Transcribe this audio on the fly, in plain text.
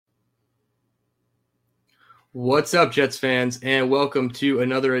What's up, Jets fans, and welcome to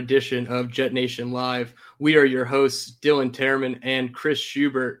another edition of Jet Nation Live. We are your hosts, Dylan Tehrman and Chris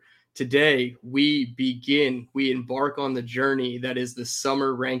Schubert. Today, we embark on the journey that is the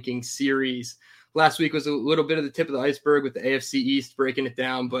Summer Ranking Series. Last week was a little bit of the tip of the iceberg with the AFC East breaking it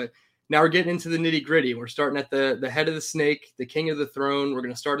down, but now we're getting into the nitty gritty. We're starting at the head of the snake, the king of the throne. We're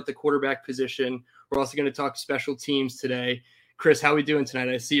going to start at the quarterback position. We're also going to talk special teams today. Chris, how are we doing tonight?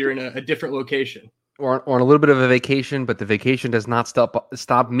 I see you're in a different location. Or on a little bit of a vacation, but the vacation does not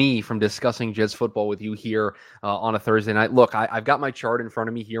stop me from discussing Jets football with you here on a Thursday night. Look, I've got my chart in front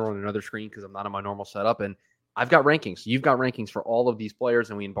of me here on another screen because I'm not on my normal setup, and I've got rankings. You've got rankings for all of these players,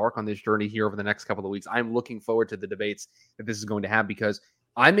 and we embark on this journey here over the next couple of weeks. I'm looking forward to the debates that this is going to have because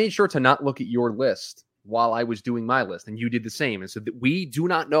I made sure to not look at your list while I was doing my list, and you did the same. And so that we do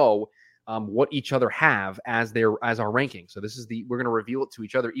not know what each other have as our ranking. So we're going to reveal it to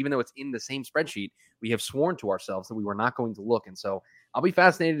each other, even though it's in the same spreadsheet. We have sworn to ourselves that we were not going to look. And so I'll be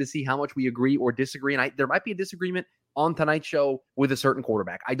fascinated to see how much we agree or disagree. And there might be a disagreement on tonight's show with a certain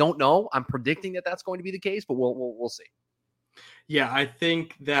quarterback. I don't know. I'm predicting that that's going to be the case, but we'll see. Yeah, I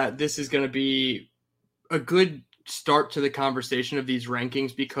think that this is going to be a good start to the conversation of these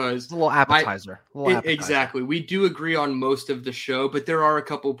rankings because it's a little appetizer. Exactly. We do agree on most of the show, but there are a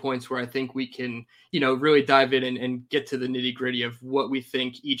couple points where I think we can, really dive in and get to the nitty gritty of what we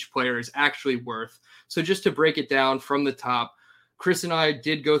think each player is actually worth. So just to break it down from the top, Chris and I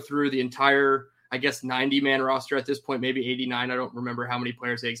did go through the entire, 90-man roster at this point, maybe 89. I don't remember how many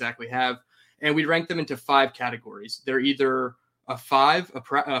players they exactly have. And we ranked them into 5 categories. They're either a 5,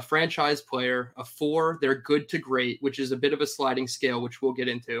 a franchise player, a 4, they're good to great, which is a bit of a sliding scale, which we'll get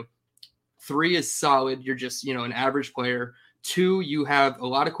into. 3 is solid. You're just, an average player. 2, you have a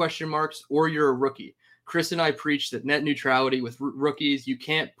lot of question marks, or you're a rookie. Chris and I preach that net neutrality with rookies. You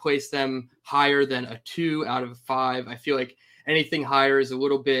can't place them higher than a 2 out of 5. I feel like anything higher is a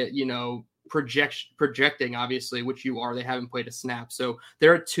little bit, projecting, obviously, which you are. They haven't played a snap. So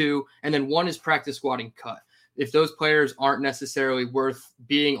they're at 2, and then 1 is practice squatting cut. If those players aren't necessarily worth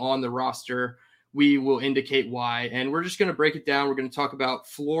being on the roster, we will indicate why. And we're just going to break it down. We're going to talk about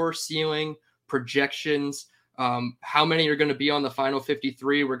floor, ceiling, projections, how many are going to be on the final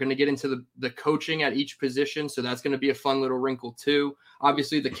 53. We're going to get into the coaching at each position. So that's going to be a fun little wrinkle too.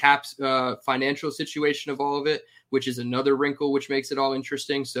 Obviously the Caps financial situation of all of it, which is another wrinkle, which makes it all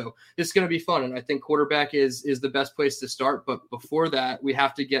interesting. So this is going to be fun. And I think quarterback is the best place to start. But before that, we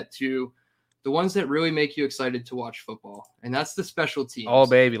have to get to the ones that really make you excited to watch football, and that's the special teams. Oh,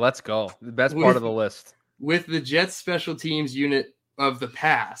 baby, let's go. The best part of the list. With the Jets special teams unit of the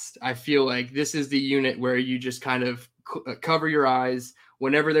past, I feel like this is the unit where you just kind of cover your eyes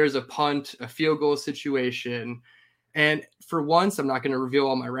whenever there's a punt, a field goal situation. And for once, I'm not going to reveal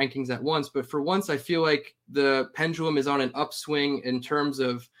all my rankings at once, but for once, I feel like the pendulum is on an upswing in terms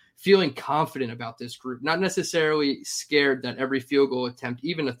of feeling confident about this group, not necessarily scared that every field goal attempt,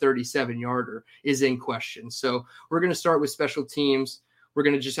 even a 37-yarder, is in question. So we're going to start with special teams. We're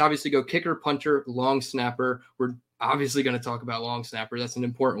going to just obviously go kicker, punter, long snapper. We're obviously going to talk about long snapper. That's an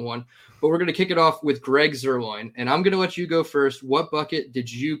important one. But we're going to kick it off with Greg Zuerlein. And I'm going to let you go first. What bucket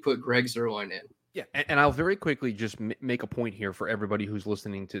did you put Greg Zuerlein in? Yeah, and I'll very quickly just make a point here for everybody who's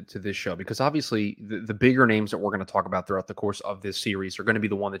listening to this show, because obviously the bigger names that we're going to talk about throughout the course of this series are going to be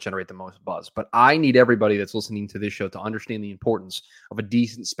the one that generate the most buzz. But I need everybody that's listening to this show to understand the importance of a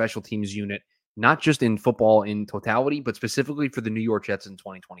decent special teams unit, not just in football in totality, but specifically for the New York Jets in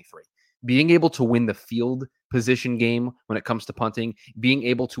 2023. Being able to win the field position game when it comes to punting, being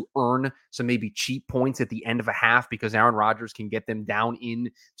able to earn some maybe cheap points at the end of a half because Aaron Rodgers can get them down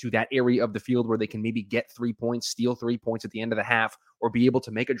into that area of the field where they can maybe get 3 points, steal 3 points at the end of the half, or be able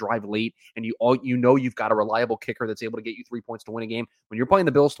to make a drive late. And you've got a reliable kicker that's able to get you 3 points to win a game. When you're playing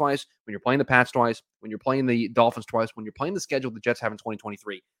the Bills twice, when you're playing the Pats twice, when you're playing the Dolphins twice, when you're playing the schedule the Jets have in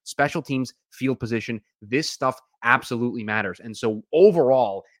 2023, special teams, field position, this stuff absolutely matters. And so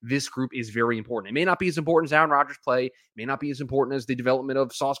overall, this group is very important. It may not be as important as Aaron Rodgers' play, it may not be as important as the development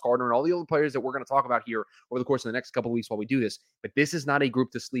of Sauce Gardner and all the other players that we're going to talk about here over the course of the next couple of weeks while we do this, but this is not a group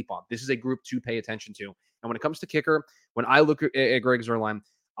to sleep on. This is a group to pay attention to. And when it comes to kicker, when I look at Greg Zuerlein,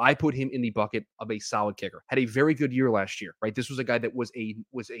 I put him in the bucket of a solid kicker. Had a very good year last year, right? This was a guy that was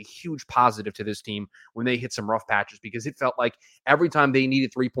a huge positive to this team when they hit some rough patches, because it felt like every time they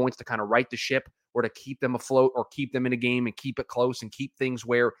needed 3 points to kind of right the ship or to keep them afloat or keep them in a game and keep it close and keep things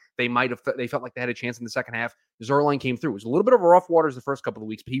where they felt like they had a chance in the second half, Zuerlein came through. It was a little bit of a rough waters the first couple of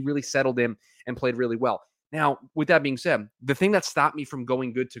weeks, but he really settled in and played really well. Now, with that being said, the thing that stopped me from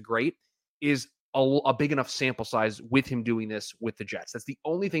going good to great is a big enough sample size with him doing this with the Jets. That's the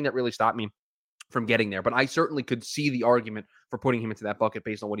only thing that really stopped me from getting there. But I certainly could see the argument for putting him into that bucket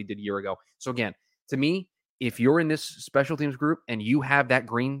based on what he did a year ago. So again, to me, if you're in this special teams group and you have that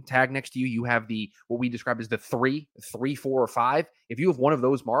green tag next to you, you have the what we describe as the 3, 4, or 5. If you have one of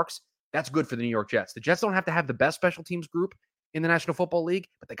those marks, that's good for the New York Jets. The Jets don't have to have the best special teams group in the National Football League,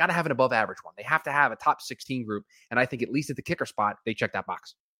 but they got to have an above average one. They have to have a top 16 group. And I think at least at the kicker spot, they check that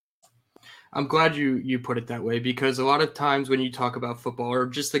box. I'm glad you put it that way, because a lot of times when you talk about football, or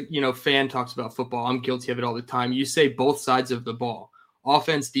just the fan talks about football, I'm guilty of it all the time. You say both sides of the ball,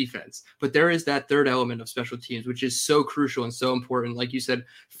 offense, defense, but there is that third element of special teams, which is so crucial and so important. Like you said,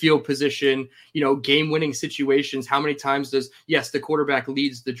 field position, game-winning situations. How many times does the quarterback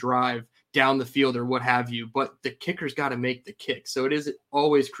leads the drive down the field or what have you, but the kicker's got to make the kick. So it is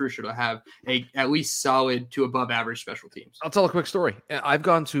always crucial to have at least solid to above average special teams. I'll tell a quick story. I've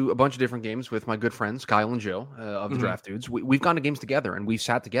gone to a bunch of different games with my good friends, Kyle and Joe of the Draft Dudes. We've gone to games together and we've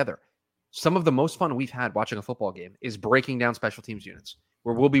sat together. Some of the most fun we've had watching a football game is breaking down special teams units,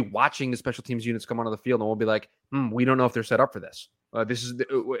 where we'll be watching the special teams units come onto the field and we'll be like, we don't know if they're set up for this.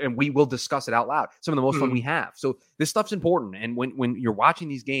 And we will discuss it out loud. Some of the most fun we have. So this stuff's important. And when you're watching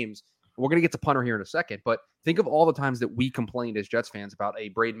these games, we're going to get to punter here in a second, but think of all the times that we complained as Jets fans about a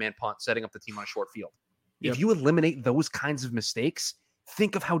braidman punt setting up the team on a short field. Yep. If you eliminate those kinds of mistakes,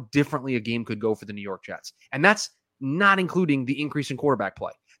 think of how differently a game could go for the New York Jets. And that's not including the increase in quarterback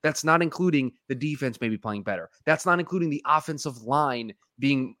play. That's not including the defense maybe playing better. That's not including the offensive line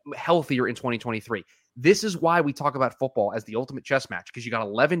being healthier in 2023. This is why we talk about football as the ultimate chess match, because you got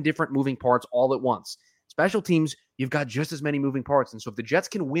 11 different moving parts all at once. Special teams, you've got just as many moving parts. And so if the Jets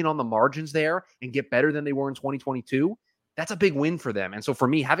can win on the margins there and get better than they were in 2022, that's a big win for them. And so for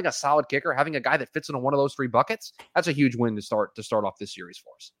me, having a solid kicker, having a guy that fits into one of those 3 buckets, that's a huge win to start off this series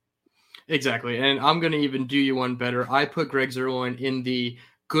for us. Exactly. And I'm going to even do you one better. I put Greg Zuerlein in the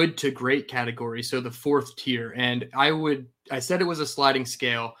good to great category, so the 4th tier. And I said it was a sliding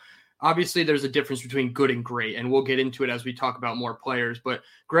scale. Obviously, there's a difference between good and great, and we'll get into it as we talk about more players. But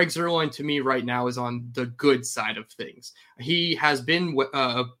Greg Zuerlein, to me, right now is on the good side of things. He has been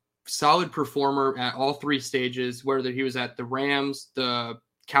a solid performer at all 3 stages, whether he was at the Rams, the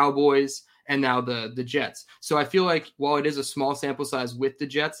Cowboys, and now the Jets. So I feel like while it is a small sample size with the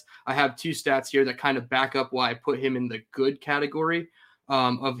Jets, I have 2 stats here that kind of back up why I put him in the good category.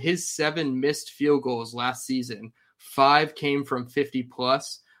 Of his 7 missed field goals last season, 5 came from 50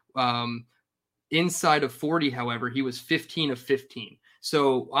 plus. Inside of 40, however, he was 15 of 15.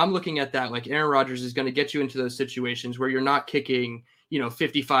 So I'm looking at that like Aaron Rodgers is going to get you into those situations where you're not kicking,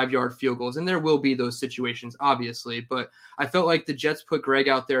 55-yard field goals. And there will be those situations, obviously. But I felt like the Jets put Greg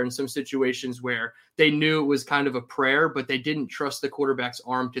out there in some situations where they knew it was kind of a prayer, but they didn't trust the quarterback's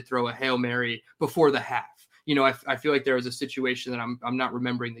arm to throw a Hail Mary before the half. I feel like there was a situation that I'm not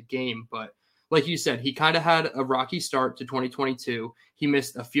remembering the game, but like you said, he kind of had a rocky start to 2022. He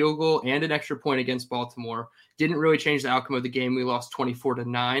missed a field goal and an extra point against Baltimore. Didn't really change the outcome of the game. We lost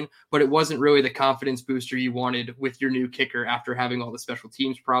 24-9, but it wasn't really the confidence booster you wanted with your new kicker after having all the special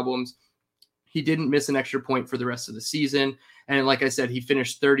teams problems. He didn't miss an extra point for the rest of the season. And like I said, he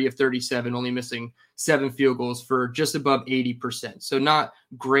finished 30 of 37, only missing 7 field goals for just above 80%. So not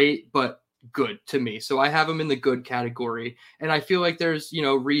great, but good to me. So I have him in the good category. And I feel like there's,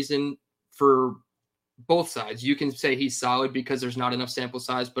 reason for both sides. You can say he's solid because there's not enough sample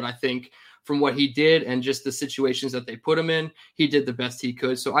size, but I think from what he did and just the situations that they put him in, he did the best he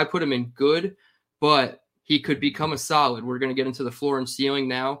could. So I put him in good, but he could become a solid. We're going to get into the floor and ceiling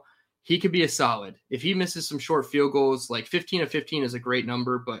now. He could be a solid. If he misses some short field goals, like 15 of 15 is a great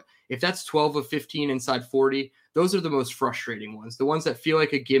number, but if that's 12 of 15 inside 40, those are the most frustrating ones. The ones that feel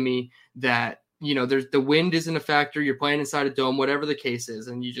like a gimme that, there's the wind isn't a factor. You're playing inside a dome, whatever the case is.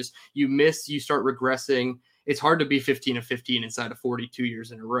 And you miss, you start regressing. It's hard to be 15 of 15 inside of 42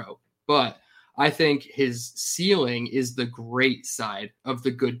 years in a row. But I think his ceiling is the great side of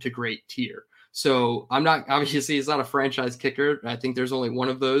the good to great tier. So obviously he's not a franchise kicker. I think there's only one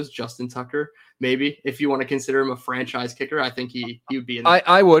of those, Justin Tucker, maybe. If you want to consider him a franchise kicker, I think he would be in that.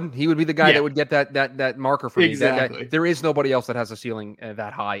 I would. He would be the guy that would get that marker for me. Exactly. There is nobody else that has a ceiling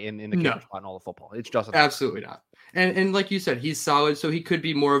that high in the kicker spot in all of football. It's Justin Tucker. Absolutely not. And like you said, he's solid, so he could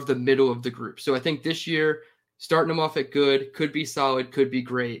be more of the middle of the group. So I think this year, starting him off at good, could be solid, could be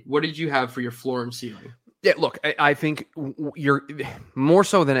great. What did you have for your floor and ceiling? Yeah, look, I think you're more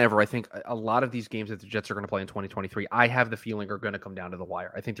so than ever. I think a lot of these games that the Jets are going to play in 2023, I have the feeling are going to come down to the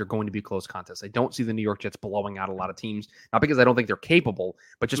wire. I think they're going to be close contests. I don't see the New York Jets blowing out a lot of teams, not because I don't think they're capable,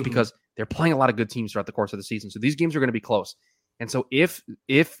 but just because they're playing a lot of good teams throughout the course of the season. So these games are going to be close. And so if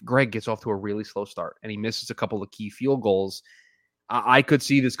Greg gets off to a really slow start and he misses a couple of key field goals, I could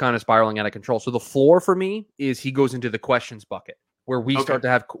see this kind of spiraling out of control. So the floor for me is he goes into the questions bucket where we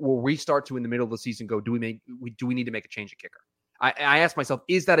start to in the middle of the season go, do we need to make a change at kicker? I asked myself,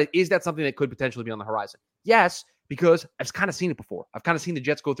 is that something that could potentially be on the horizon? Yes, because I've kind of seen it before. I've kind of seen the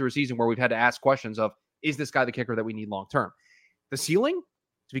Jets go through a season where we've had to ask questions of, is this guy the kicker that we need long term? The ceiling,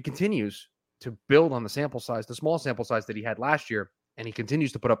 if he continues to build on the small sample size that he had last year, and he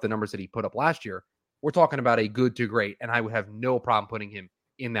continues to put up the numbers that he put up last year, we're talking about a good to great, and I would have no problem putting him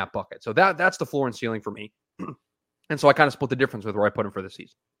in that bucket. So that's the floor and ceiling for me. And so I kind of split the difference with where I put him for the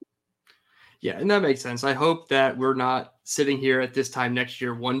season. Yeah, and that makes sense. I hope that we're not sitting here at this time next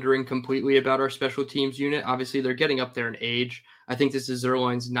year wondering completely about our special teams unit. Obviously, they're getting up there in age. I think this is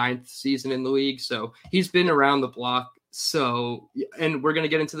Zuerlein's 9th season in the league, so he's been around the block. So, and we're going to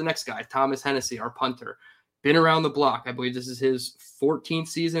get into the next guy, Thomas Hennessy, our punter. Been around the block. I believe this is his 14th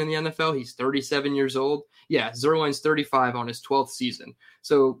season in the NFL. He's 37 years old. Yeah, Zuerlein's 35 on his 12th season.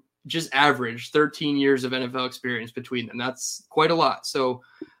 So just average 13 years of NFL experience between them. That's quite a lot. So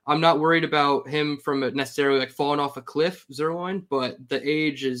I'm not worried about him from necessarily like falling off a cliff, Zuerlein, but the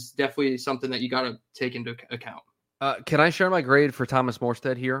age is definitely something that you got to take into account. Can I share my grade for Thomas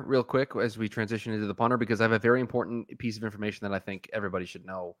Morstead here real quick as we transition into the punter? Because I have a very important piece of information that I think everybody should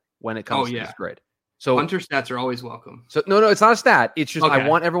know when it comes to this grade. So punter stats are always welcome. So no, it's not a stat. It's just I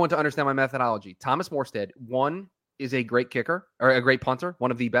want everyone to understand my methodology. Thomas Morstead, one, is a great kicker or a great punter, one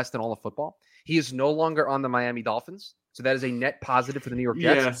of the best in all of football. He is no longer on the Miami Dolphins, so that is a net positive for the New York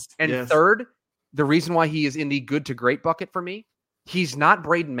Jets. Third, the reason why he is in the good to great bucket for me, he's not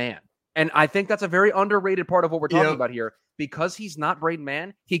Braden Mann. And I think that's a very underrated part of what we're talking about here. Because he's not Braden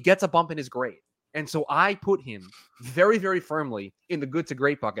Mann, he gets a bump in his grade. And so I put him very, very firmly in the good to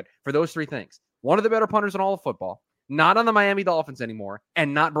great bucket for those three things. One of the better punters in all of football, not on the Miami Dolphins anymore,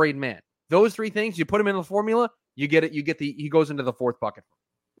 and not Braden Mann. Those three things, you put him in the formula, you get it. He goes into the fourth bucket.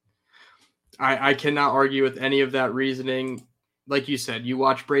 I cannot argue with any of that reasoning. Like you said, you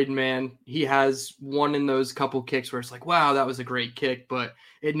watch Braden Mann, he has one in those couple kicks where it's like, wow, that was a great kick, but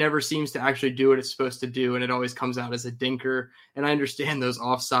it never seems to actually do what it's supposed to do, and it always comes out as a dinker. And I understand those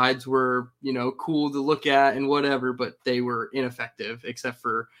offsides were, cool to look at and whatever, but they were ineffective except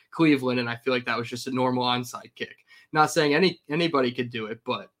for Cleveland, and I feel like that was just a normal onside kick. Not saying anybody could do it,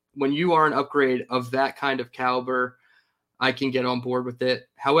 but when you are an upgrade of that kind of caliber, I can get on board with it.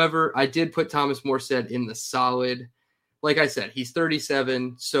 However, I did put Thomas Morstead in the solid. Like I said, he's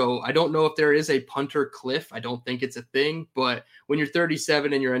 37, so I don't know if there is a punter cliff. I don't think it's a thing, but when you're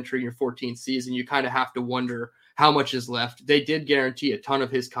 37 and you're entering your 14th season, you kind of have to wonder how much is left. They did guarantee a ton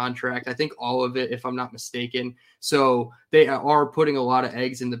of his contract. I think all of it, if I'm not mistaken. So they are putting a lot of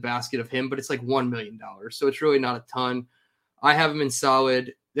eggs in the basket of him, but it's like $1 million. So it's really not a ton. I have him in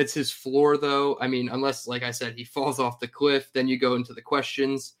solid. That's his floor, though. I mean, unless, like I said, he falls off the cliff, then you go into the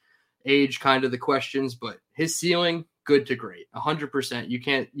questions, age kind of the questions, but his ceiling, good to great, 100%. You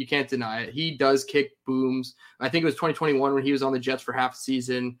can't deny it. He does kick booms. I think it was 2021 when he was on the Jets for half a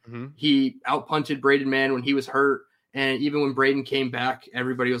season. Mm-hmm. He outpunted Braden Mann when he was hurt. And even when Braden came back,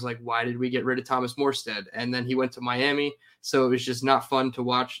 everybody was like, why did we get rid of Thomas Morstead? And then he went to Miami. So it was just not fun to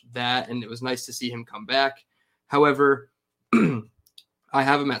watch that. And it was nice to see him come back. However, I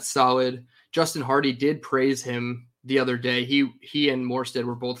have him at solid. Justin Hardy did praise him the other day. He and Morstead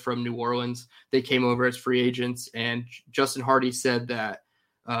were both from New Orleans. They came over as free agents, and Justin Hardy said that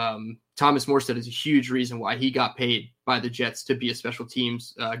Thomas Morstead is a huge reason why he got paid by the Jets to be a special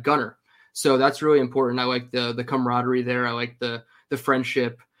teams gunner. So that's really important. I like the camaraderie there. I like the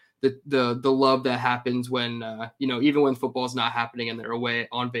friendship, the love that happens when even when football's not happening and they're away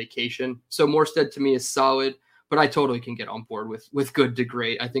on vacation. So Morstead to me is solid, but I totally can get on board with good to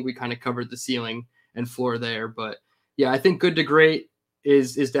great. I think we kind of covered the ceiling and floor there, but yeah, I think good to great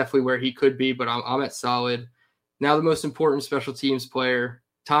is definitely where he could be, but I'm at solid. Now the most important special teams player,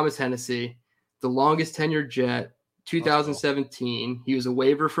 Thomas Hennessy, the longest tenured Jet, 2017. He was a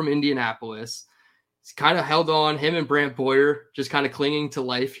waiver from Indianapolis. He's kind of held on, him and Brant Boyer just kind of clinging to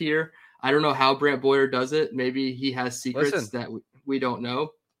life here. I don't know how Brant Boyer does it. Maybe he has secrets that we don't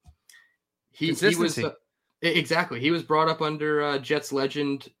know. He was exactly. He was brought up under Jets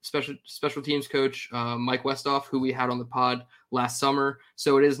legend special teams coach Mike Westhoff, who we had on the pod last summer.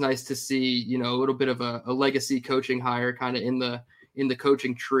 So it is nice to see a little bit of a legacy coaching hire kind of in the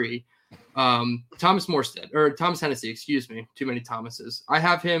coaching tree. Thomas Hennessy, excuse me, too many Thomases. I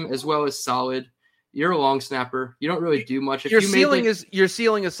have him as well as solid. You're a long snapper. You don't really do much. Your ceiling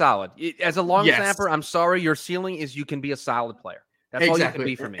is solid. As a long snapper, I'm sorry, your ceiling is you can be a solid player. That's all you can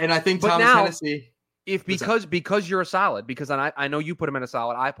be for me. And I think Hennessy. Because you're a solid, because I know you put him at a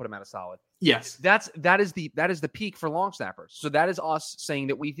solid, I put him at a solid. Yes. That is the peak for long snappers. So that is us saying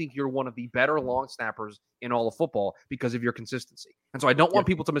that we think you're one of the better long snappers in all of football because of your consistency. And so I don't want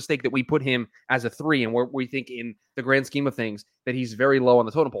people to mistake that we put him as a 3 and we think in the grand scheme of things that he's very low on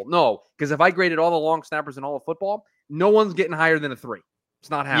the totem pole. No, because if I graded all the long snappers in all of football, no one's getting higher than a 3.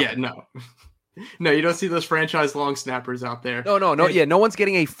 It's not happening. Yeah, no. No, you don't see those franchise long snappers out there. No. Yeah, no one's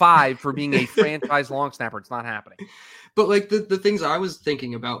getting a 5 for being a franchise long snapper. It's not happening. But like the things I was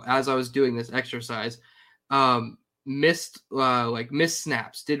thinking about as I was doing this exercise, missed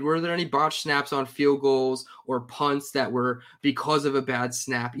snaps. Were there any botched snaps on field goals or punts that were because of a bad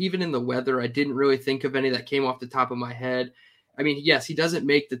snap? Even in the weather, I didn't really think of any that came off the top of my head. I mean, yes, he doesn't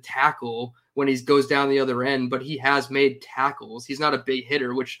make the tackle when he goes down the other end, but he has made tackles. He's not a big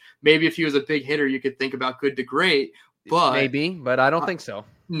hitter, which maybe if he was a big hitter, you could think about good to great. But maybe, but I don't think so.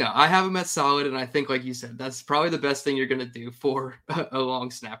 No, I have him at solid, and I think, like you said, that's probably the best thing you're going to do for a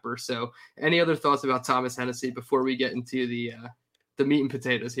long snapper. So any other thoughts about Thomas Hennessy before we get into the meat and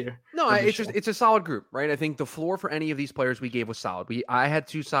potatoes here? No, it's a solid group, right? I think the floor for any of these players we gave was solid. I had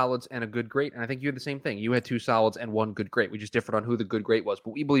 2 solids and a good great, and I think you had the same thing. You had 2 solids and 1 good great. We just differed on who the good great was,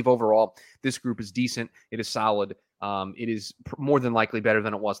 but we believe overall this group is decent. It is solid. It is more than likely better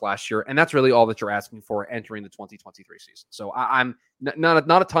than it was last year, and that's really all that you're asking for entering the 2023 season. So I'm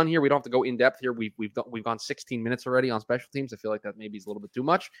not a ton here. We don't have to go in depth here. We've gone 16 minutes already on special teams. I feel like that maybe is a little bit too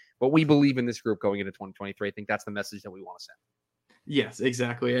much, but we believe in this group going into 2023. I think that's the message that we want to send. Yes,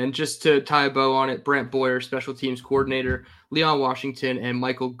 exactly. And just to tie a bow on it, Brent Boyer, special teams coordinator, Leon Washington, and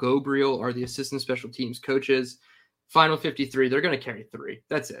Michael Gobriel are the assistant special teams coaches. Final 53, they're going to carry 3.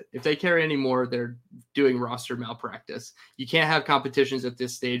 That's it. If they carry any more, they're doing roster malpractice. You can't have competitions at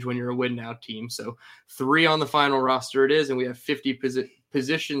this stage when you're a win-now team. So 3 on the final roster it is, and we have 50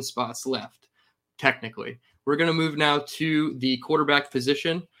 position spots left, technically. We're going to move now to the quarterback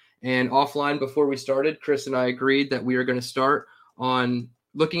position. And offline, before we started, Chris and I agreed that we are going to start on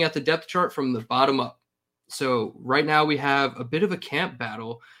looking at the depth chart from the bottom up. So right now we have a bit of a camp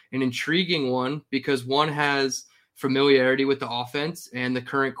battle, an intriguing one, because one has familiarity with the offense and the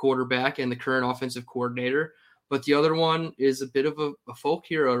current quarterback and the current offensive coordinator, but the other one is a bit of a folk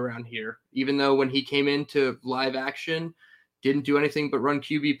hero around here, even though when he came into live action, didn't do anything but run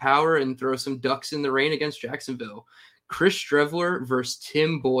QB power and throw some ducks in the rain against Jacksonville. Chris Streveler versus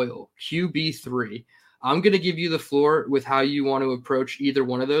Tim Boyle, QB3. I'm going to give you the floor with how you want to approach either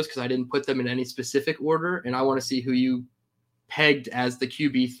one of those because I didn't put them in any specific order, and I want to see who you pegged as the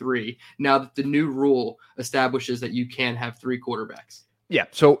QB3 now that the new rule establishes that you can have 3 quarterbacks. Yeah,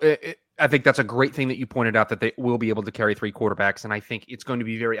 so I think that's a great thing that you pointed out that they will be able to carry 3 quarterbacks, and I think it's going to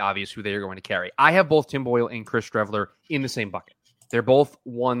be very obvious who they are going to carry. I have both Tim Boyle and Chris Streveler in the same bucket. They're both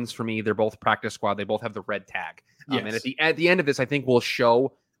ones for me. They're both practice squad. They both have the red tag. Yes. And at the end of this, I think we'll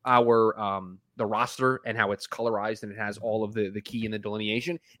show our the roster and how it's colorized and it has all of the key and the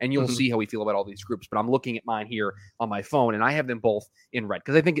delineation, and you'll see how we feel about all these groups. But I'm looking at mine here on my phone, and I have them both in red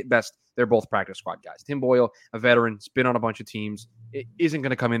because I think at best they're both practice squad guys. Tim Boyle, a veteran, has been on a bunch of teams, isn't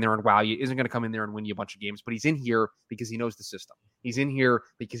going to come in there and wow you, isn't going to come in there and win you a bunch of games, but he's in here because he knows the system. He's in here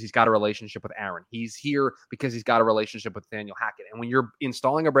because he's got a relationship with Aaron. He's here because he's got a relationship with Nathaniel Hackett. And when you're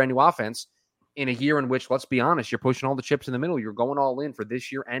installing a brand new offense in a year in which, let's be honest, you're pushing all the chips in the middle, you're going all in for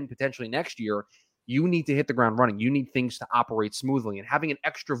this year and potentially next year, you need to hit the ground running. You need things to operate smoothly. And having an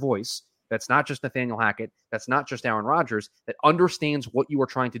extra voice that's not just Nathaniel Hackett, that's not just Aaron Rodgers, that understands what you are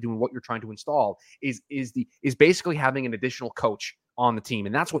trying to do and what you're trying to install is basically having an additional coach on the team.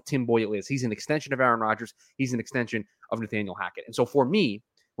 And that's what Tim Boyle is. He's an extension of Aaron Rodgers. He's an extension of Nathaniel Hackett. And so for me,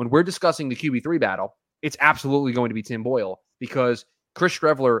 when we're discussing the QB3 battle, it's absolutely going to be Tim Boyle because Chris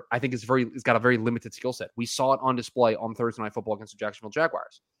Streveler, I think, has got a very limited skill set. We saw it on display on Thursday Night Football against the Jacksonville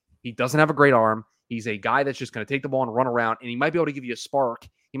Jaguars. He doesn't have a great arm. He's a guy that's just going to take the ball and run around, and he might be able to give you a spark.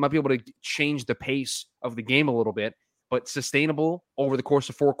 He might be able to change the pace of the game a little bit, but sustainable over the course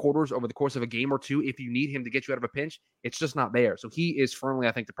of 4 quarters, over the course of a game or two, if you need him to get you out of a pinch, it's just not there. So he is firmly,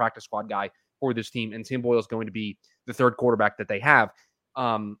 I think, the practice squad guy for this team, and Tim Boyle is going to be the third quarterback that they have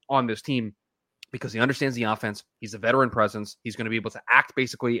on this team because he understands the offense. He's a veteran presence. He's going to be able to act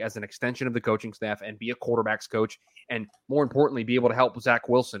basically as an extension of the coaching staff and be a quarterback's coach. And more importantly, be able to help Zach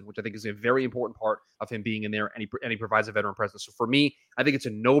Wilson, which I think is a very important part of him being in there. And he provides a veteran presence. So for me, I think it's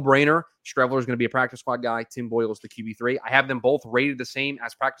a no-brainer. Streveler is going to be a practice squad guy. Tim Boyle is the QB3. I have them both rated the same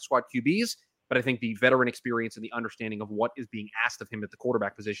as practice squad QBs, but I think the veteran experience and the understanding of what is being asked of him at the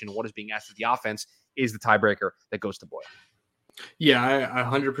quarterback position and what is being asked of the offense is the tiebreaker that goes to Boyle. Yeah, I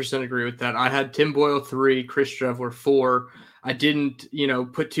 100% agree with that. I had Tim Boyle 3, Chris Streveler 4. I didn't,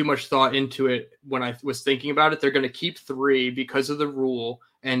 put too much thought into it when I was thinking about it. They're going to keep 3 because of the rule.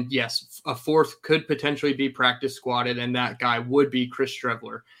 And yes, a 4th could potentially be practice squatted, and that guy would be Chris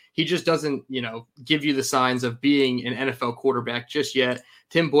Streveler. He just doesn't, give you the signs of being an NFL quarterback just yet.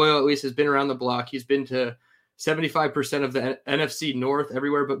 Tim Boyle at least has been around the block. He's been to 75% of the NFC North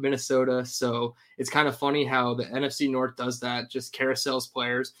everywhere but Minnesota. So it's kind of funny how the NFC North does that, just carousels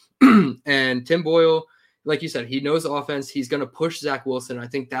players. And Tim Boyle, like you said, he knows offense. He's going to push Zach Wilson. I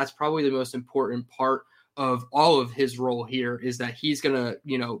think that's probably the most important part of all of his role here, is that he's going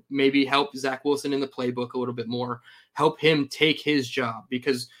to, maybe help Zach Wilson in the playbook a little bit more, help him take his job,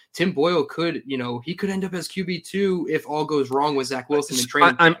 because Tim Boyle could, he could end up as QB2 if all goes wrong with Zach Wilson in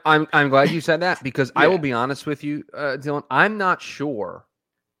training. I'm glad you said that, because I will be honest with you, Dylan, I'm not sure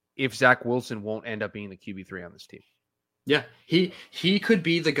if Zach Wilson won't end up being the QB3 on this team. Yeah, he could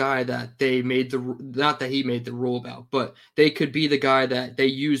be the guy that they made not that he made the rule about, but they could be the guy that they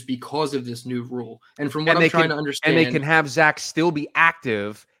use because of this new rule. And from what I'm trying to understand, and they can have Zach still be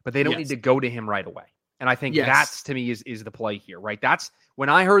active, but they don't need to go to him right away. And I think that's, to me, is the play here, right? That's when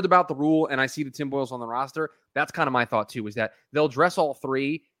I heard about the rule and I see the Tim Boyles on the roster. That's kind of my thought too, is that they'll dress all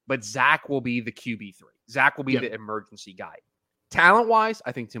 3, but Zach will be the QB3. Zach will be the emergency guy. Talent-wise,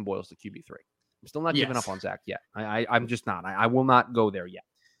 I think Tim Boyle's the QB3. I'm still not giving up on Zach yet. I'm just not. I will not go there yet.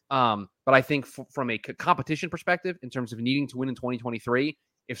 But I think from a competition perspective, in terms of needing to win in 2023,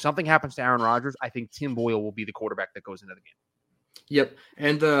 if something happens to Aaron Rodgers, I think Tim Boyle will be the quarterback that goes into the game. Yep.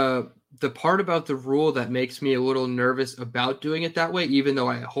 And the part about the rule that makes me a little nervous about doing it that way, even though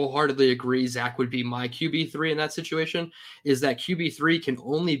I wholeheartedly agree Zach would be my QB3 in that situation, is that QB3 can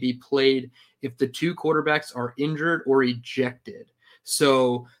only be played if the 2 quarterbacks are injured or ejected.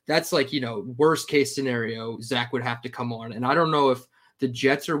 So that's like, worst case scenario, Zach would have to come on. And I don't know if the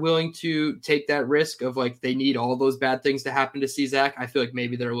Jets are willing to take that risk of like, they need all those bad things to happen to see Zach. I feel like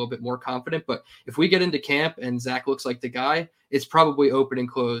maybe they're a little bit more confident, but if we get into camp and Zach looks like the guy, it's probably open and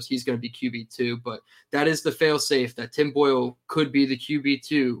close. He's going to be QB2, but that is the fail safe that Tim Boyle could be the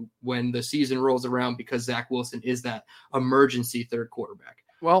QB2 when the season rolls around, because Zach Wilson is that emergency 3rd quarterback.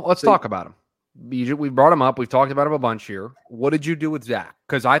 Well, let's talk about him. We brought him up. We've talked about him a bunch here. What did you do with Zach?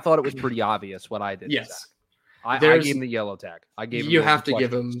 Because I thought it was pretty obvious what I did. Yes. With Zach. I gave him the yellow tag. I gave him. You have to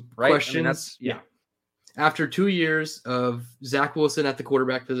give him questions. I mean, After 2 years of Zach Wilson at the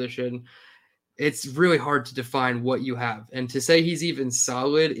quarterback position, it's really hard to define what you have. And to say he's even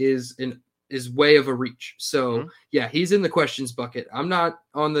solid is way of a reach. So he's in the questions bucket. I'm not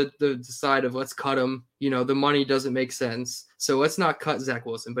on the side of let's cut him. The money doesn't make sense. So let's not cut Zach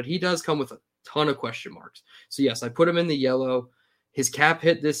Wilson, but he does come with a ton of question marks. So yes, I put him in the yellow. His cap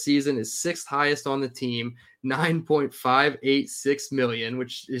hit this season is 6th highest on the team, $9.586 million,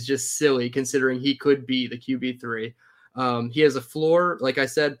 which is just silly considering he could be the QB3. He has a floor, like I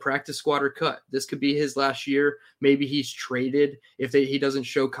said, practice squad or cut. This could be his last year. Maybe he's traded if he doesn't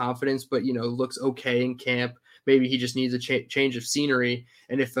show confidence, but looks okay in camp. Maybe he just needs a change of scenery.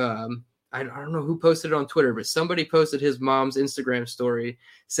 And if I don't know who posted it on Twitter, but somebody posted his mom's Instagram story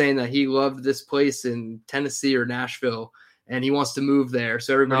saying that he loved this place in Tennessee or Nashville, and he wants to move there.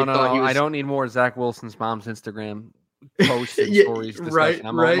 So everybody thought he was... I don't need more Zach Wilson's mom's Instagram posts and stories discussion. Right,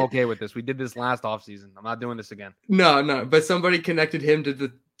 I'm okay with this. We did this last offseason. I'm not doing this again. No. But somebody connected him to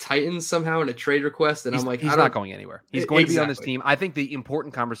the Titans somehow in a trade request, and I'm like, he's not going anywhere. He's going to be on this team. I think the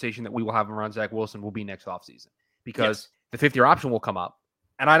important conversation that we will have around Zach Wilson will be next offseason, because the 5th-year option will come up,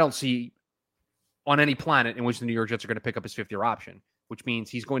 and I don't see on any planet in which the New York Jets are going to pick up his 5th-year option, which means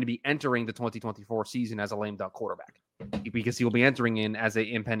he's going to be entering the 2024 season as a lame duck quarterback, because he will be entering in as an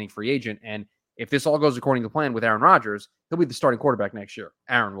impending free agent. And if this all goes according to plan with Aaron Rodgers, he'll be the starting quarterback next year.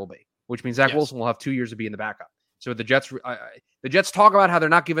 Aaron will be, which means Zach Wilson will have 2 years to be in the backup. So the Jets talk about how they're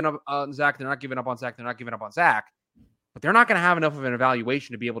not giving up on Zach. They're not giving up on Zach. They're not giving up on Zach. But they're not going to have enough of an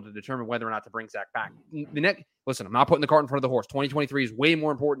evaluation to be able to determine whether or not to bring Zach back. Listen, I'm not putting the cart in front of the horse. 2023 is way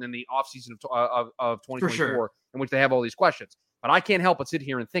more important than the offseason of 2024, in which they have all these questions. But I can't help but sit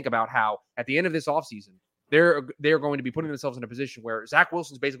here and think about how at the end of this offseason, they're going to be putting themselves in a position where Zach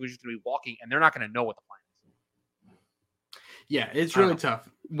Wilson's basically just going to be walking, and they're not going to know what the plan is. Yeah, it's really tough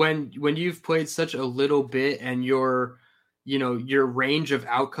when you've played such a little bit and your range of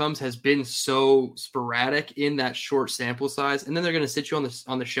outcomes has been so sporadic in that short sample size, and then they're going to sit you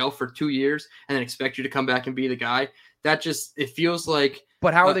on the shelf for 2 years and then expect you to come back and be the guy. That just, it feels like.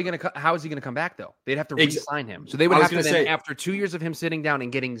 But how are they going to? How is he going to come back though? They'd have to re-sign him, so they would have to then, after 2 years of him sitting down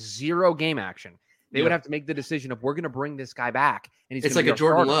and getting 0 game action, they would have to make the decision of, we're going to bring this guy back, and he's. It's like a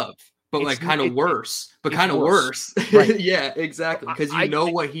Jordan Love, but like kind of worse. But kind of worse. Right. Yeah, exactly. Because you know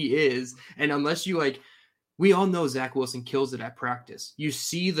what he is, and unless you like. We all know Zach Wilson kills it at practice. You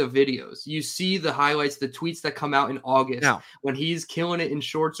see the videos. You see the highlights, the tweets that come out in August when he's killing it in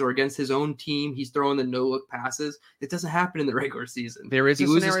shorts or against his own team. He's throwing the no-look passes. It doesn't happen in the regular season. There is a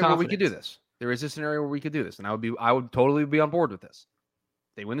scenario where we could do this. And I would totally be on board with this.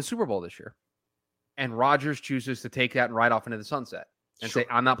 They win the Super Bowl this year, and Rodgers chooses to take that and ride off into the sunset and say,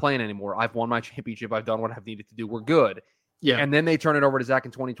 I'm not playing anymore. I've won my championship. I've done what I've needed to do. We're good. Yeah. And then they turn it over to Zach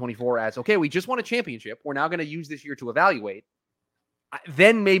in 2024 as, okay, we just won a championship. We're now going to use this year to evaluate.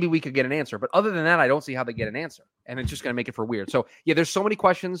 Then maybe we could get an answer. But other than that, I don't see how they get an answer. And it's just going to make it for weird. So, yeah, there's so many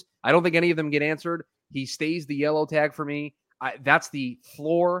questions. I don't think any of them get answered. He stays the yellow tag for me. That's the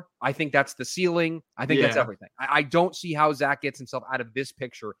floor. I think that's the ceiling. I think that's everything. I don't see how Zach gets himself out of this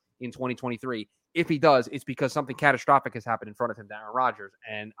picture in 2023. If he does, it's because something catastrophic has happened in front of him, Aaron Rodgers,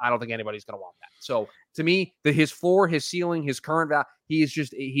 and I don't think anybody's going to want that. So to me, his floor, his ceiling, his current value, he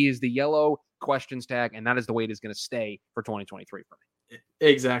is the yellow questions tag, and that is the way it is going to stay for 2023 for me.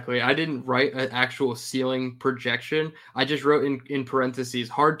 Exactly. I didn't write an actual ceiling projection. I just wrote in parentheses,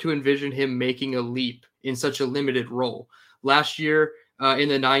 hard to envision him making a leap in such a limited role. Last year, in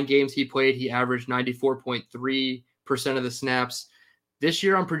the 9 games he played, he averaged 94.3% of the snaps. This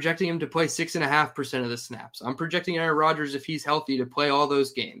year, I'm projecting him to play 6.5% of the snaps. I'm projecting Aaron Rodgers, if he's healthy, to play all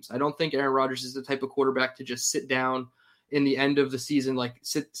those games. I don't think Aaron Rodgers is the type of quarterback to just sit down in the end of the season, like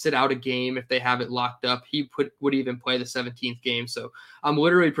sit out a game if they have it locked up. He would even play the 17th game. So I'm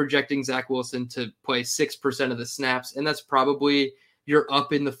literally projecting Zach Wilson to play 6% of the snaps, and that's probably you're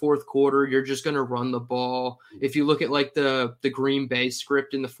up in the fourth quarter. You're just going to run the ball. If you look at like the Green Bay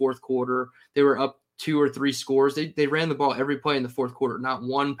script in the fourth quarter, they were up 2 or 3 scores. They ran the ball every play in the fourth quarter, not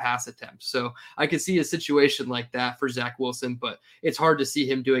one pass attempt. So I could see a situation like that for Zach Wilson, but it's hard to see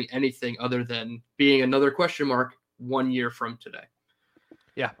him doing anything other than being another question mark 1 year from today.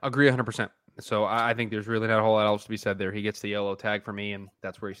 Yeah, agree 100%. So I think there's really not a whole lot else to be said there. He gets the yellow tag for me, and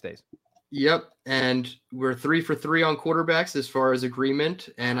that's where he stays. Yep, and we're 3 for 3 on quarterbacks as far as agreement,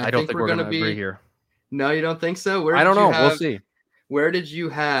 and I don't think we're going to agree here. No, you don't think so? I don't know. We'll see. Where did you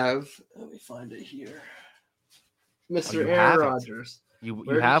have? Let me find it here. Mr. Aaron Rodgers. You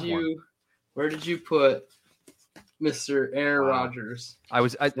have one. Where did you put Mr. Aaron Rodgers?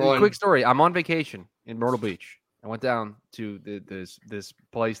 Quick story. I'm on vacation in Myrtle Beach. I went down to this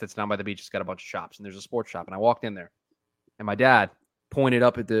place that's down by the beach. It's got a bunch of shops, and there's a sports shop. And I walked in there, and my dad pointed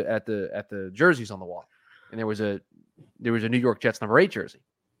up at the jerseys on the wall, and there was a New York Jets number 8 jersey.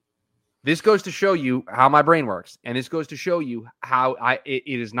 This goes to show you how my brain works, and this goes to show you how it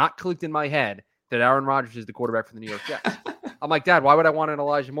is not clicked in my head that Aaron Rodgers is the quarterback for the New York Jets. I'm like, Dad, why would I want an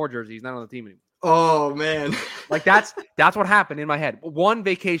Elijah Moore jersey? He's not on the team anymore. Oh man, like that's what happened in my head. One,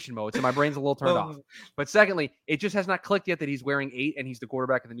 vacation mode, so my brain's a little turned off. But secondly, it just has not clicked yet that he's wearing 8 and he's the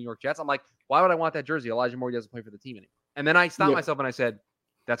quarterback of the New York Jets. I'm like, why would I want that jersey? Elijah Moore doesn't play for the team anymore. And then I stopped myself and I said,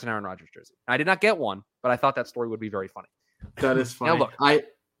 that's an Aaron Rodgers jersey. I did not get one, but I thought that story would be very funny. That is funny. Now look,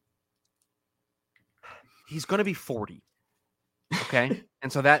 he's going to be 40. Okay.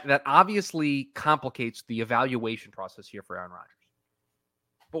 And so that obviously complicates the evaluation process here for Aaron Rodgers.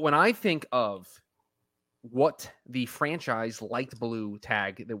 But when I think of what the franchise light blue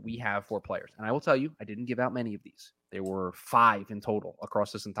tag that we have for players, and I will tell you, I didn't give out many of these. There were 5 in total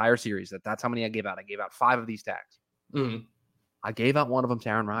across this entire series. That's how many I gave out. I gave out 5 of these tags. Mm-hmm. I gave out one of them to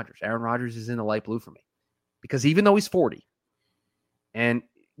Aaron Rodgers. Aaron Rodgers is in the light blue for me. Because even though he's 40, and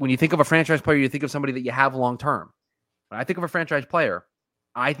when you think of a franchise player, you think of somebody that you have long-term. When I think of a franchise player,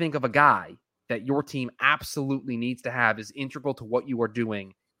 I think of a guy that your team absolutely needs to have is integral to what you are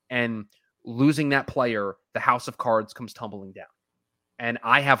doing. And losing that player, the house of cards comes tumbling down. And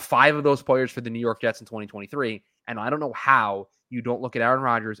I have 5 of those players for the New York Jets in 2023. And I don't know how you don't look at Aaron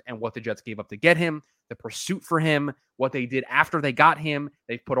Rodgers and what the Jets gave up to get him, the pursuit for him, what they did after they got him.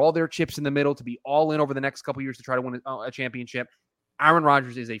 They've put all their chips in the middle to be all in over the next couple of years to try to win a championship. Aaron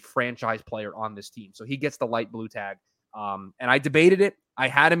Rodgers is a franchise player on this team. So he gets the light blue tag. And I debated it. I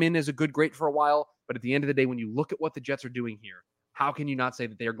had him in as a good great for a while. But at the end of the day, when you look at what the Jets are doing here, how can you not say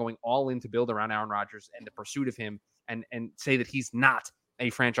that they are going all in to build around Aaron Rodgers and the pursuit of him and say that he's not a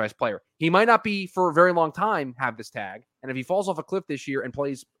franchise player? He might not be for a very long time have this tag. And if he falls off a cliff this year and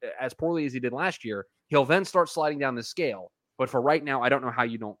plays as poorly as he did last year, he'll then start sliding down the scale. But for right now, I don't know how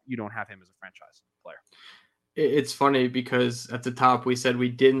you don't have him as a franchise player. It's funny because at the top we said we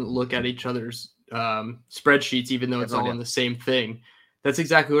didn't look at each other's spreadsheets, even though it's all in the same thing. That's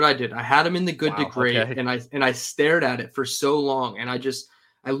exactly what I did. I had him in the good to great, okay. and I stared at it for so long, and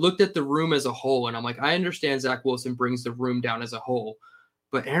I looked at the room as a whole, and I'm like, I understand Zach Wilson brings the room down as a whole,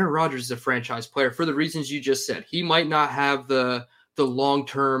 but Aaron Rodgers is a franchise player for the reasons you just said. He might not have the the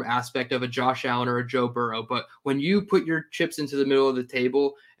long-term aspect of a Josh Allen or a Joe Burrow. But when you put your chips into the middle of the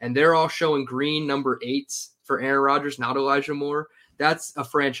table and they're all showing green number 8s for Aaron Rodgers, not Elijah Moore, that's a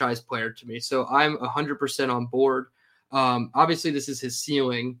franchise player to me. So I'm 100% on board. Obviously, this is his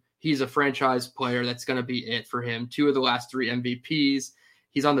ceiling. He's a franchise player. That's going to be it for him. 2 of the last 3 MVPs.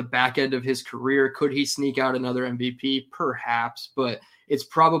 He's on the back end of his career. Could he sneak out another MVP? Perhaps, but it's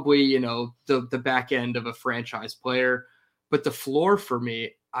probably, the back end of a franchise player. But the floor for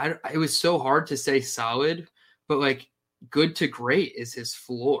me, it was so hard to say solid, but like good to great is his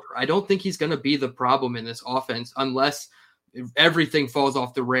floor. I don't think he's going to be the problem in this offense unless everything falls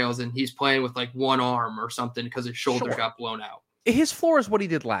off the rails and he's playing with like one arm or something because his shoulder got blown out. His floor is what he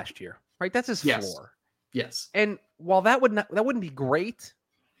did last year, right? That's his floor. Yes. And while that wouldn't be great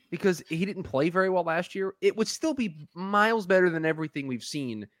because he didn't play very well last year, it would still be miles better than everything we've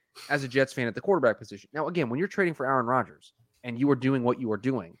seen as a Jets fan at the quarterback position. Now, again, when you're trading for Aaron Rodgers and you are doing what you are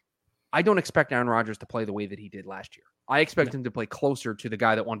doing, I don't expect Aaron Rodgers to play the way that he did last year. I expect him to play closer to the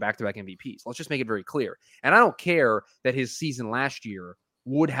guy that won back-to-back MVPs. Let's just make it very clear. And I don't care that his season last year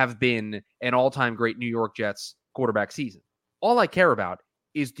would have been an all-time great New York Jets quarterback season. All I care about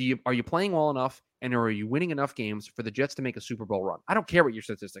is are you playing well enough and are you winning enough games for the Jets to make a Super Bowl run? I don't care what your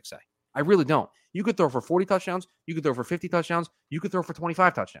statistics say. I really don't. You could throw for 40 touchdowns. You could throw for 50 touchdowns. You could throw for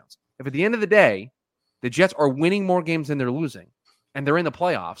 25 touchdowns. If at the end of the day, the Jets are winning more games than they're losing and they're in the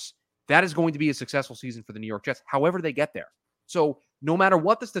playoffs, that is going to be a successful season for the New York Jets, however they get there. So no matter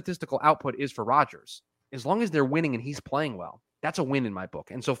what the statistical output is for Rodgers, as long as they're winning and he's playing well, that's a win in my book.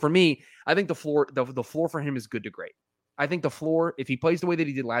 And so for me, I think the floor for him is good to great. I think the floor, if he plays the way that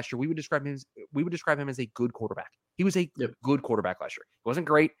he did last year, we would describe him as a good quarterback. He was a good quarterback last year. He wasn't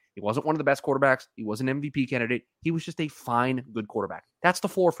great. He wasn't one of the best quarterbacks. He was an MVP candidate. He was just a fine, good quarterback. That's the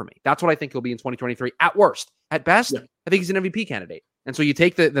floor for me. That's what I think he'll be in 2023 at worst. At best, I think he's an MVP candidate. And so you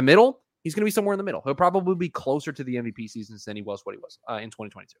take the middle, he's going to be somewhere in the middle. He'll probably be closer to the MVP seasons than he was what he was in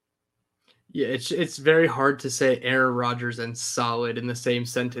 2022. Yeah, it's very hard to say Aaron Rodgers and solid in the same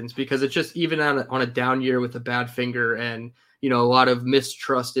sentence because it's just even on a down year with a bad finger and, a lot of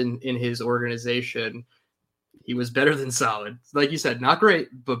mistrust in his organization, he was better than solid. Like you said, not great,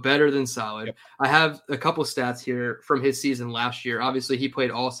 but better than solid. Yep. I have a couple stats here from his season last year. Obviously, he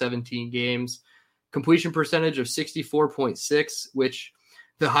played all 17 games. Completion percentage of 64.6, which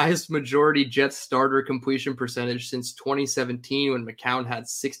the highest majority Jets starter completion percentage since 2017 when McCown had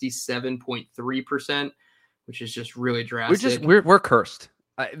 67.3%, which is just really drastic. We're cursed.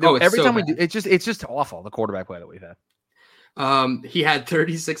 Every time we bad. do, it's just awful, the quarterback play that we've had. He had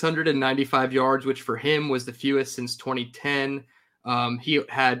 3,695 yards, which for him was the fewest since 2010. He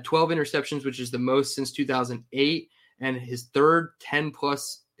had 12 interceptions, which is the most since 2008, and his third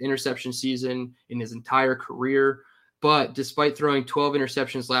 10-plus interception season in his entire career. But despite throwing 12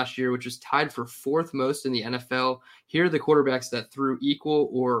 interceptions last year, which was tied for 4th most in the NFL, here are the quarterbacks that threw equal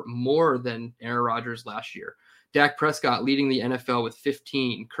or more than Aaron Rodgers last year. Dak Prescott leading the NFL with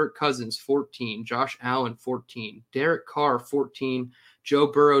 15, Kirk Cousins 14, Josh Allen 14, Derek Carr 14, Joe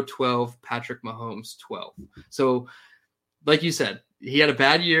Burrow 12, Patrick Mahomes 12. So, like you said, he had a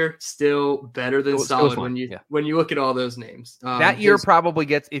bad year, still better than solid when you look at all those names. That year probably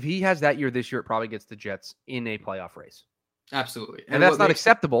gets, if he has that year this year, it probably gets the Jets in a playoff race. Absolutely. And that's not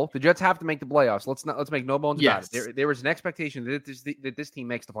acceptable. The Jets have to make the playoffs. Let's make no bones about it. There was an expectation that this team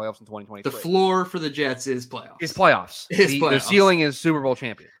makes the playoffs in 2023. The floor for the Jets is playoffs. The ceiling is Super Bowl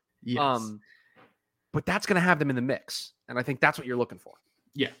champion. Yes. But that's going to have them in the mix. And I think that's what you're looking for.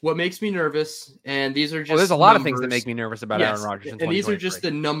 Yeah. What makes me nervous, and these are just there's a lot of things that make me nervous about Aaron Rodgers. And these are just the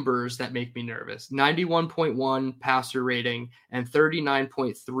numbers that make me nervous. 91.1 passer rating and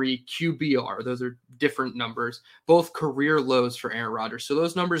 39.3 QBR. Those are different numbers, both career lows for Aaron Rodgers. So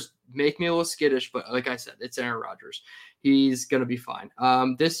those numbers make me a little skittish, but like I said, it's Aaron Rodgers. He's going to be fine.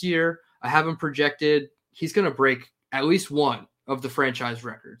 This year, I have him projected. He's going to break at least one of the franchise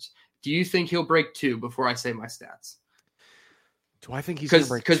records. Do you think he'll break 2 before I say my stats? Do I think he's going to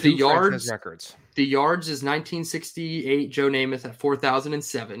break 2 the yards records? The yards is 1968 Joe Namath at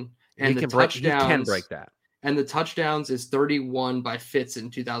 4,007, and he can break that. And the touchdowns is 31 by Fitz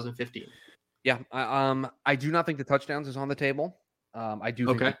in 2015. Yeah, I do not think the touchdowns is on the table. I do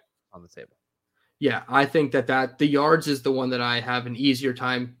think it's on the table. Yeah, I think that the yards is the one that I have an easier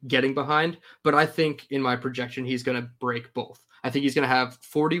time getting behind, but I think in my projection he's going to break both. I think he's going to have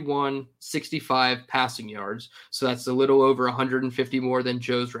 41-65 passing yards. So that's a little over 150 more than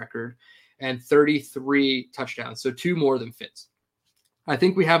Joe's record, and 33 touchdowns. So 2 more than Fitz. I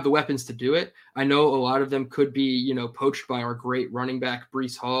think we have the weapons to do it. I know a lot of them could be, poached by our great running back,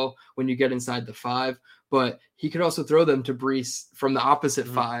 Breece Hall, when you get inside the 5. but he could also throw them to Brees from the opposite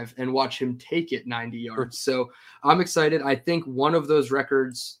 5 and watch him take it 90 yards. So I'm excited. I think one of those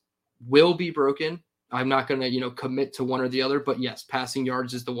records will be broken. I'm not going to, commit to one or the other, but yes, passing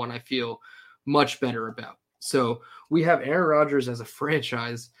yards is the one I feel much better about. So we have Aaron Rodgers as a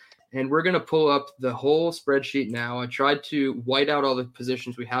franchise, and we're going to pull up the whole spreadsheet now. I tried to white out all the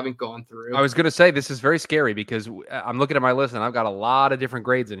positions we haven't gone through. I was going to say, this is very scary because I'm looking at my list and I've got a lot of different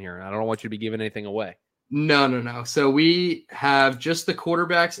grades in here, and I don't want you to be giving anything away. No. So we have just the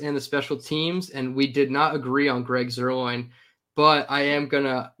quarterbacks and the special teams, and we did not agree on Greg Zuerlein, but I am going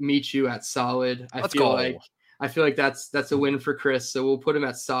to meet you at solid. I feel like that's a win for Chris. So we'll put him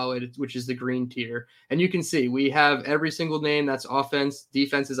at solid, which is the green tier. And you can see we have every single name that's offense.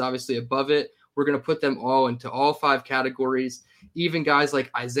 Defense is obviously above it. We're going to put them all into all 5 categories, even guys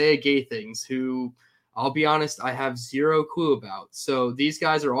like Isaiah Gaithings, who I'll be honest, I have zero clue about. So these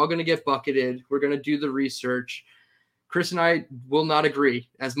guys are all going to get bucketed. We're going to do the research. Chris and I will not agree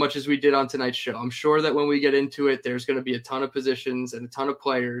as much as we did on tonight's show. I'm sure that when we get into it, there's going to be a ton of positions and a ton of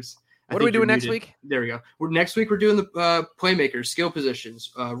players. What are we doing next week? There we go. Next week, we're doing the playmakers, skill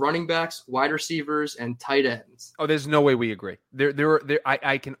positions, running backs, wide receivers, and tight ends. Oh, there's no way we agree.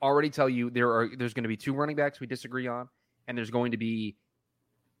 I can already tell you there's going to be 2 running backs we disagree on, and there's going to be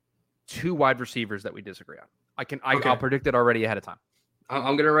 2 wide receivers that we disagree on. I'll predict it already ahead of time.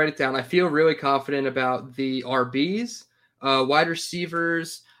 I'm going to write it down. I feel really confident about the RBs, wide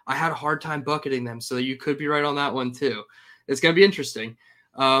receivers. I had a hard time bucketing them, so you could be right on that one too. It's going to be interesting.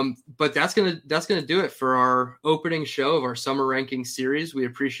 But that's going to do it for our opening show of our summer ranking series. We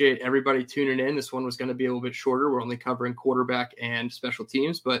appreciate everybody tuning in. This one was going to be a little bit shorter. We're only covering quarterback and special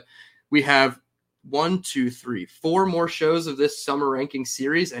teams, but we have 4 more shows of this summer ranking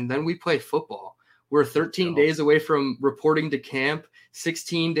series, and then we play football. We're 13 days away from reporting to camp,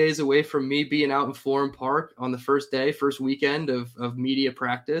 16 days away from me being out in Florham Park on the first weekend of media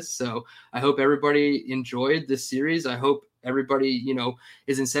practice. So I hope everybody enjoyed this series. I hope everybody,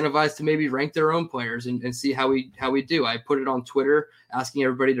 is incentivized to maybe rank their own players and see how we do. I put it on Twitter asking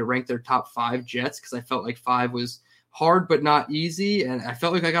everybody to rank their top 5 Jets because I felt like 5 was hard but not easy, and I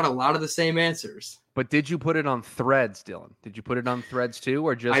felt like I got a lot of the same answers. But did you put it on Threads, Dylan? Did you put it on Threads too,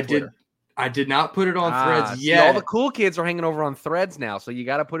 or just Twitter? I did not put it on Threads yet. All the cool kids are hanging over on Threads now, so you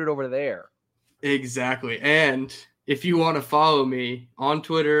got to put it over there. Exactly. And if you want to follow me on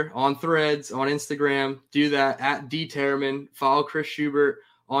Twitter, on Threads, on Instagram, do that at @dterman. Follow Chris Schubert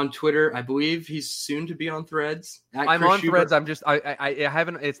on Twitter. I believe he's soon to be on Threads. I'm on Threads. I'm just I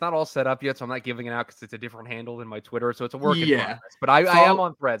haven't. It's not all set up yet, so I'm not giving it out because it's a different handle than my Twitter. So it's a work in progress. But I am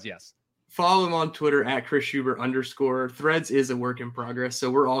on Threads. Yes. Follow him on Twitter at Chris Schubert _ Threads is a work in progress,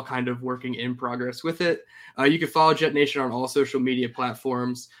 so we're all kind of working in progress with it. You can follow Jet Nation on all social media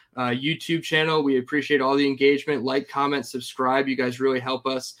platforms. YouTube channel, we appreciate all the engagement. Like, comment, subscribe. You guys really help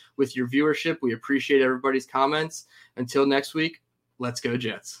us with your viewership. We appreciate everybody's comments. Until next week, let's go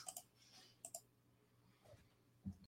Jets.